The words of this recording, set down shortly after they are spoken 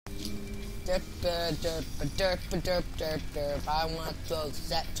Derp, derp, derp, derp, derp, derp. I want those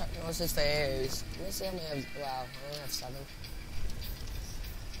that Chuck Norris's face. Let me see how many I have. Wow, I only have 7.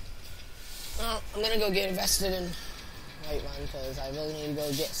 Well, I'm gonna go get invested in White Run because I really need to go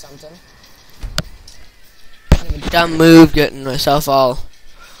get something. Kind of a dumb move getting myself all.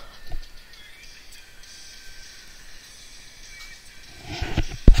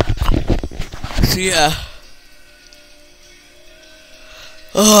 So yeah.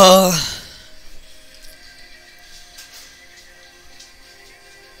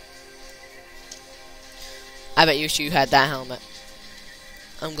 I bet you had that helmet.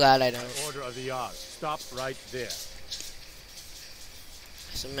 I'm glad I don't. Order of the yard. Stop right there.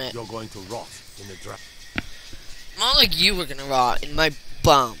 Submit. You're going to rot in the draft. More like you were gonna rot in my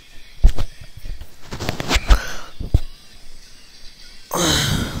bum.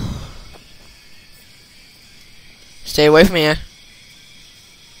 Stay away from here.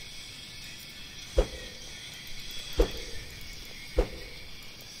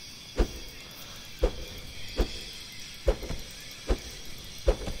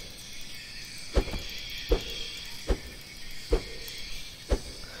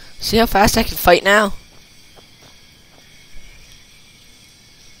 See how fast I can fight now?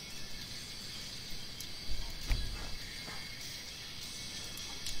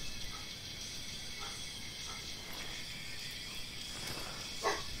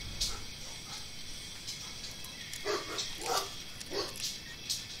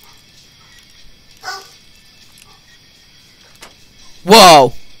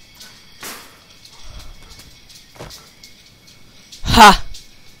 Whoa! Ha!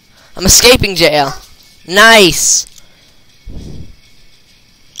 I'm escaping jail. Nice!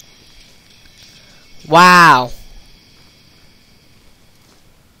 Wow.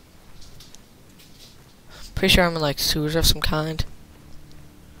 Pretty sure I'm in like sewers of some kind.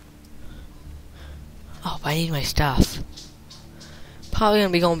 Oh, but I need my stuff. Probably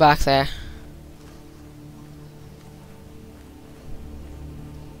gonna be going back there.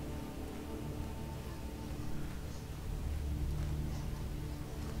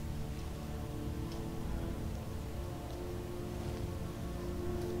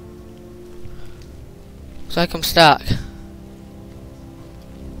 Looks like I'm stuck.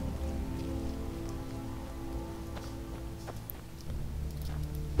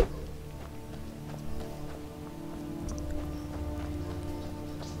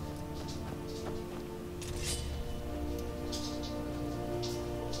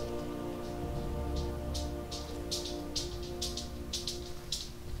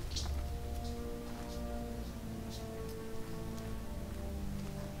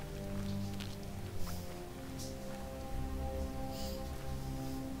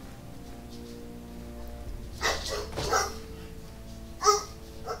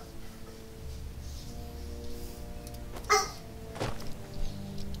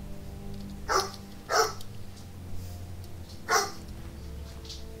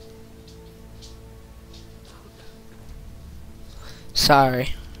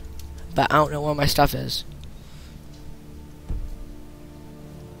 Sorry, but I don't know where my stuff is.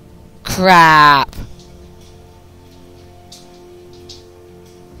 Crap!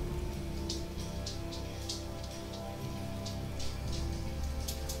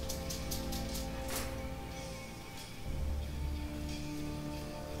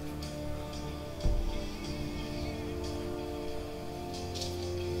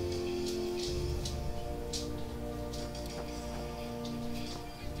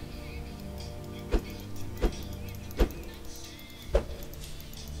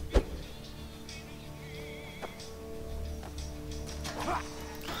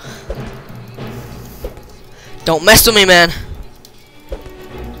 Don't mess with me, man.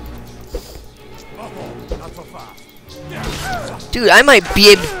 Dude, I might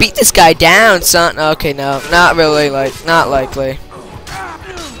be able to beat this guy down, son. Okay, no, not really. Not likely.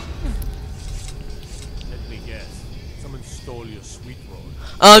 Let me guess. Someone stole your sweet roll.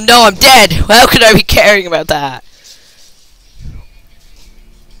 Oh no, I'm dead. How could I be caring about that?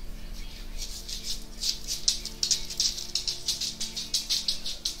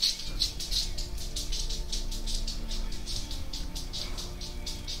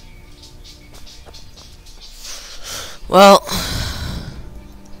 Well,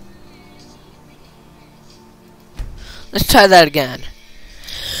 let's try that again.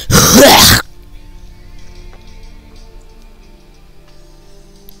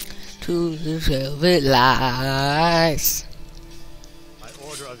 To the velvet lies. By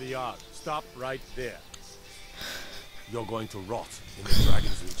order of the yard. Stop right there. You're going to rot in the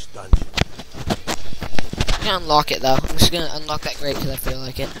Dragon's Reach dungeon. I'm gonna unlock it though. I'm just gonna unlock that grate because I feel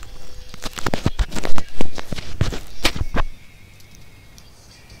like it.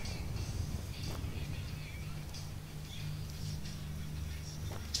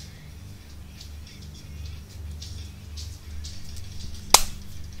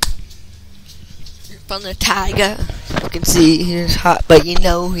 from the tiger. You can see he's hot, but you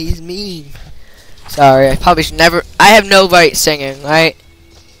know he's mean. Sorry, I probably should never. I have no right singing, right?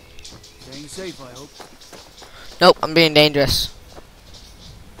 Staying safe, I hope. Nope, I'm being dangerous.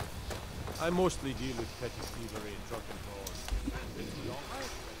 I mostly deal with petty thievery and drunken brawls. It's your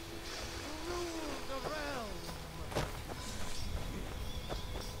house. Rule the realm.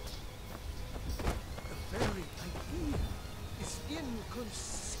 The very idea is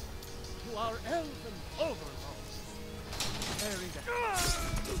inconceivable to our elven overlords. Bury that.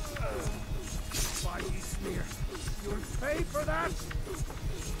 Spidey smear. You'll pay for that.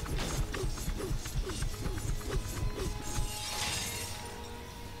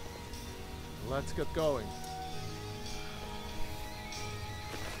 Let's get going.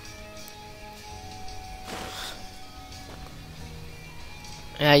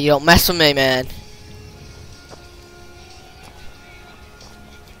 Yeah, you don't mess with me, man.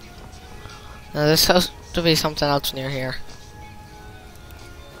 Now, there's supposed to be something else near here.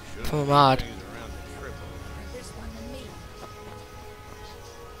 From a mod.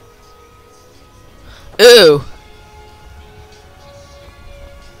 Ooh!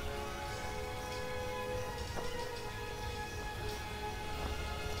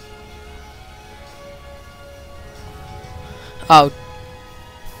 Oh.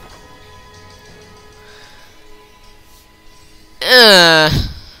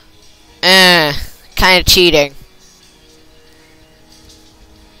 Kind of cheating.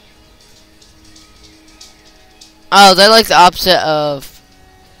 Oh, they're like the opposite of...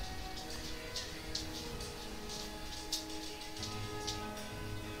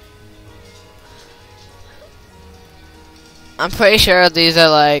 I'm pretty sure these are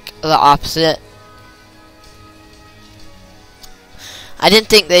like the opposite. I didn't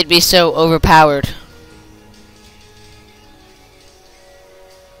think they'd be so overpowered.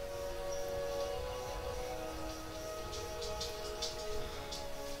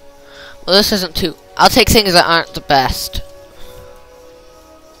 Well, this isn't too... I'll take things that aren't the best.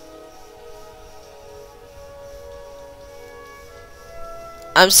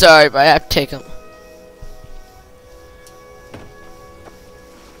 I'm sorry, but I have to take them.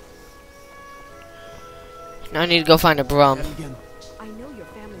 Now I need to go find a broom. I know your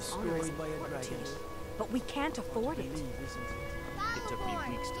family's honor is important to you, but we can't afford it. It took me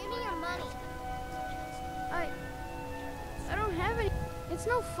weeks to give me your money. I don't have any. It's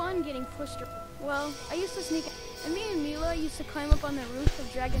no fun getting pushed. Well, I used to sneak, and me and Mila used to climb up on the roof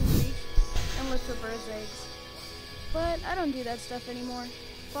of Dragon's Reach and look for birds' eggs. But I don't do that stuff anymore.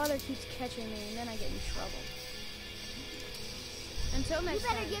 Father keeps catching me, and then I get in trouble. Until next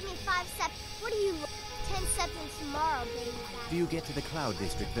time. You better give me 5 seconds. What do you... 10 seconds tomorrow, baby. Do you get to the Cloud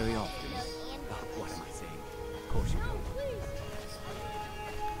District very often? Oh, what am I saying? Of course you do.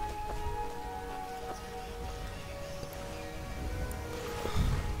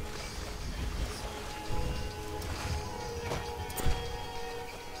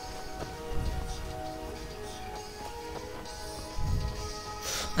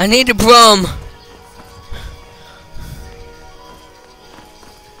 I need a broom.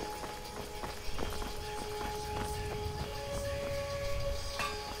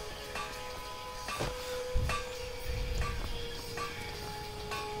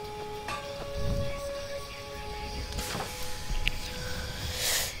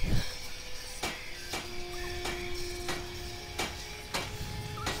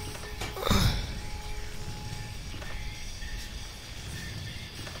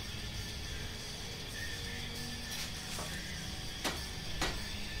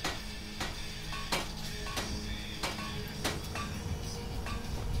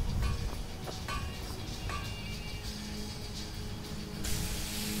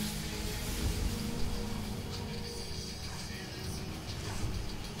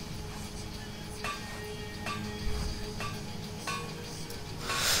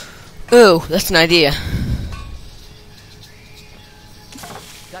 Ooh, that's an idea.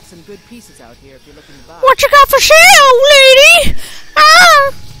 Got some good pieces out here if you're looking to buy. What you got for sale, lady?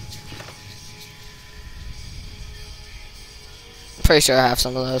 Ah! Pretty sure I have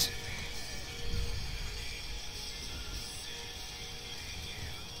some of those.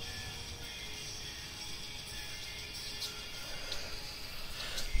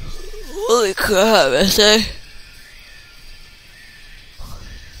 Holy crap, I say.